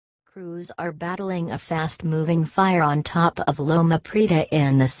Crews are battling a fast-moving fire on top of Loma Prieta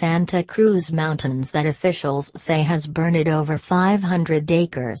in the Santa Cruz Mountains that officials say has burned over 500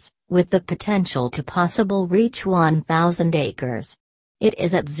 acres, with the potential to possibly reach 1,000 acres. It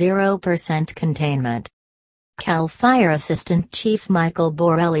is at 0% containment. CAL Fire Assistant Chief Michael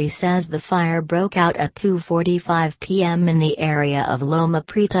Borelli says the fire broke out at 2:45 p.m. in the area of Loma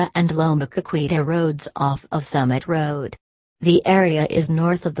Prieta and Loma Chiquita roads off of Summit Road. The area is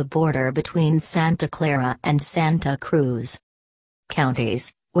north of the border between Santa Clara and Santa Cruz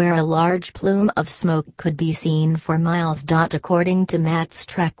counties, where a large plume of smoke could be seen for miles. According to Matt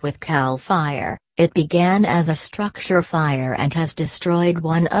Streck with CAL Fire, it began as a structure fire and has destroyed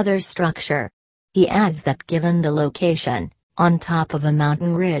one other structure. He adds that given the location, on top of a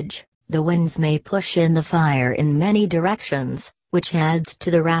mountain ridge, the winds may push in the fire in many directions, which adds to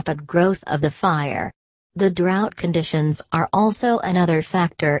the rapid growth of the fire. The drought conditions are also another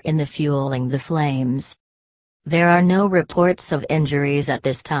factor in the fueling the flames. There are no reports of injuries at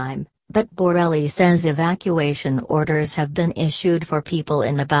this time, but Borelli says evacuation orders have been issued for people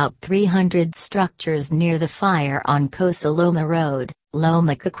in about 300 structures near the fire on Loma Road,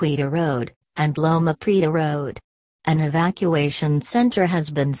 Loma Chiquita Road, and Loma Prieta Road. An evacuation center has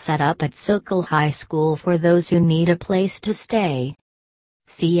been set up at Socal High School for those who need a place to stay.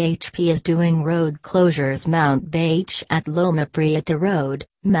 CHP is doing road closures Mount Beach at Loma Prieta Road,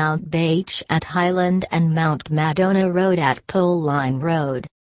 Mount Beach at Highland and Mount Madonna Road at Pole Line Road.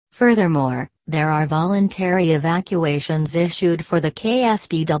 Furthermore, there are voluntary evacuations issued for the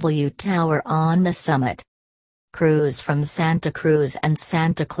KSBW Tower on the summit. Crews from Santa Cruz and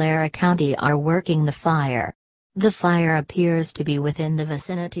Santa Clara County are working the fire. The fire appears to be within the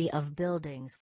vicinity of buildings.